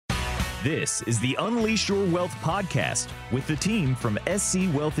This is the Unleash Your Wealth podcast with the team from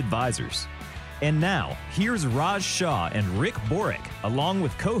SC Wealth Advisors. And now, here's Raj Shah and Rick Borick, along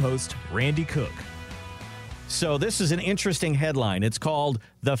with co-host Randy Cook. So this is an interesting headline. It's called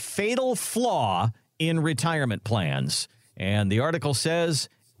The Fatal Flaw in Retirement Plans. And the article says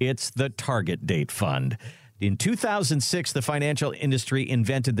it's the target date fund. In 2006, the financial industry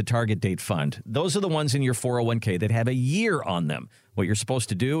invented the target date fund. Those are the ones in your 401k that have a year on them. What you're supposed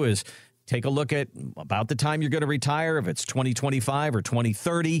to do is take a look at about the time you're going to retire. If it's 2025 or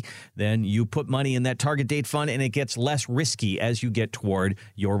 2030, then you put money in that target date fund and it gets less risky as you get toward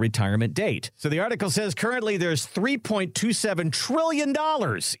your retirement date. So the article says currently there's $3.27 trillion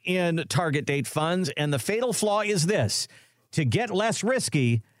in target date funds. And the fatal flaw is this: to get less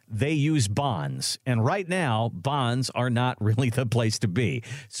risky, they use bonds. And right now, bonds are not really the place to be.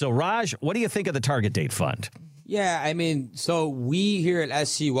 So Raj, what do you think of the target date fund? Yeah, I mean, so we here at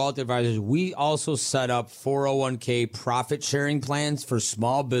SC Wealth Advisors, we also set up 401k profit sharing plans for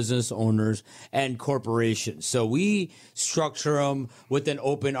small business owners and corporations. So we structure them with an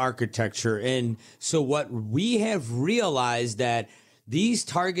open architecture. And so what we have realized that these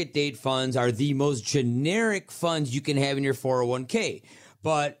target date funds are the most generic funds you can have in your 401k.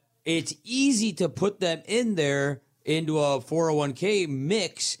 But it's easy to put them in there into a 401k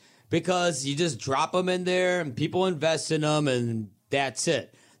mix because you just drop them in there and people invest in them and that's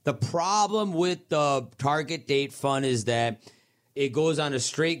it. The problem with the target date fund is that it goes on a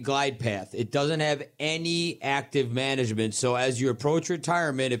straight glide path. It doesn't have any active management. So as you approach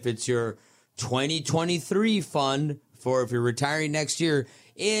retirement, if it's your 2023 fund for if you're retiring next year,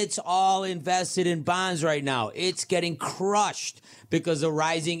 it's all invested in bonds right now. It's getting crushed because of the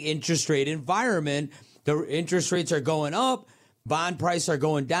rising interest rate environment. The interest rates are going up. Bond prices are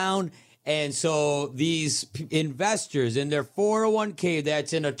going down. And so these investors in their 401k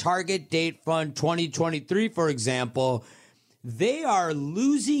that's in a target date fund 2023, for example, they are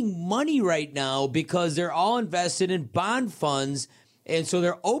losing money right now because they're all invested in bond funds. And so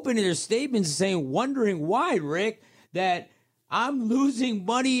they're opening their statements and saying, wondering why, Rick, that I'm losing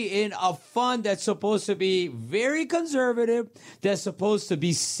money in a fund that's supposed to be very conservative, that's supposed to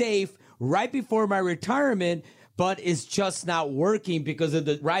be safe right before my retirement, but it's just not working because of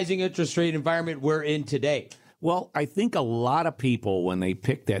the rising interest rate environment we're in today. Well, I think a lot of people, when they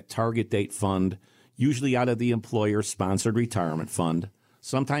pick that target date fund, usually out of the employer-sponsored retirement fund,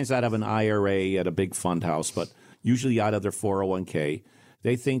 sometimes out of an IRA at a big fund house, but usually out of their 401k,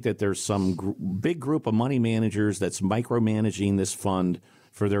 they think that there's some big group of money managers that's micromanaging this fund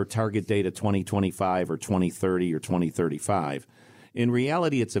for their target date of 2025 or 2030 or 2035. In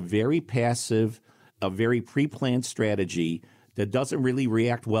reality, it's a very passive, a very pre-planned strategy that doesn't really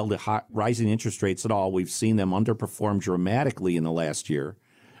react well to rising interest rates at all. We've seen them underperform dramatically in the last year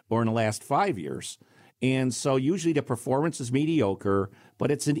or in the last 5 years. And so usually the performance is mediocre,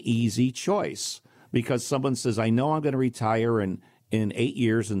 but it's an easy choice because someone says, I know I'm going to retire in 8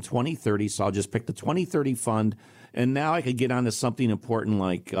 years in 2030, so I'll just pick the 2030 fund, and now I could get on to something important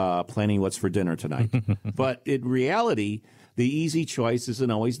like planning what's for dinner tonight. But in reality, the easy choice isn't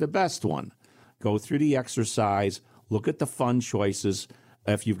always the best one. Go through the exercise, look at the fund choices.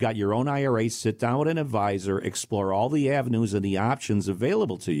 If you've got your own IRA, sit down with an advisor, explore all the avenues and the options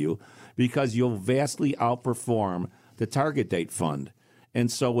available to you because you'll vastly outperform the target date fund.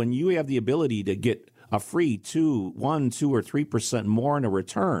 And so when you have the ability to get a free 1, 2, or 3% more in a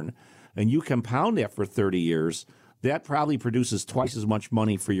return, and you compound that for 30 years, that probably produces twice as much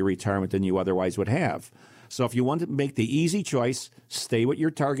money for your retirement than you otherwise would have. So if you want to make the easy choice, stay with your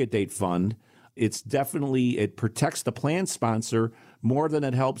target date fund. It protects the plan sponsor more than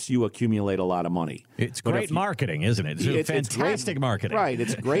it helps you accumulate a lot of money. It's great marketing, isn't it? It's fantastic marketing. Right.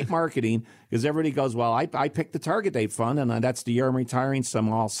 It's great marketing because everybody goes, well, I picked the target date fund and that's the year I'm retiring, so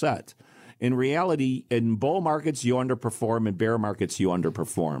I'm all set. In reality, in bull markets, you underperform. In bear markets, you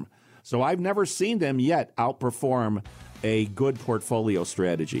underperform. So I've never seen them yet outperform a good portfolio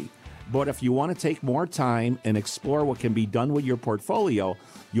strategy. But if you want to take more time and explore what can be done with your portfolio,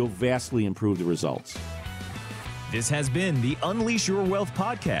 you'll vastly improve the results. This has been the Unleash Your Wealth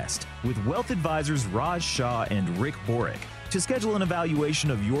podcast with wealth advisors Raj Shah and Rick Borick. To schedule an evaluation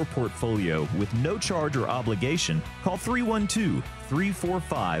of your portfolio with no charge or obligation, call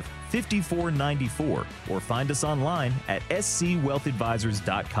 312-345-5494 or find us online at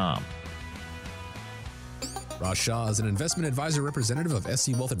scwealthadvisors.com. Ross Shaw is an investment advisor representative of SC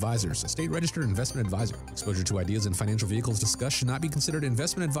Wealth Advisors, a state-registered investment advisor. Exposure to ideas and financial vehicles discussed should not be considered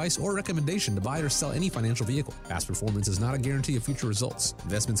investment advice or recommendation to buy or sell any financial vehicle. Past performance is not a guarantee of future results.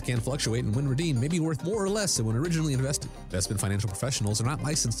 Investments can fluctuate, and when redeemed may be worth more or less than when originally invested. Investment financial professionals are not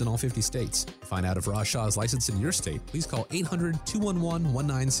licensed in all 50 states. To find out if Ross Shaw is licensed in your state, please call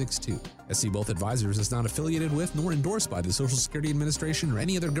 800-211-1962. SC Wealth Advisors is not affiliated with nor endorsed by the Social Security Administration or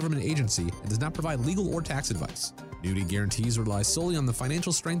any other government agency and does not provide legal or tax advice. Annuity guarantees rely solely on the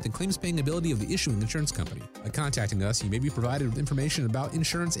financial strength and claims-paying ability of the issuing insurance company. By contacting us, you may be provided with information about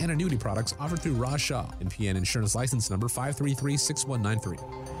insurance and annuity products offered through Ross Shaw, NPN Insurance License Number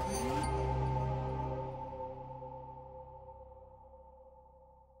 5336193.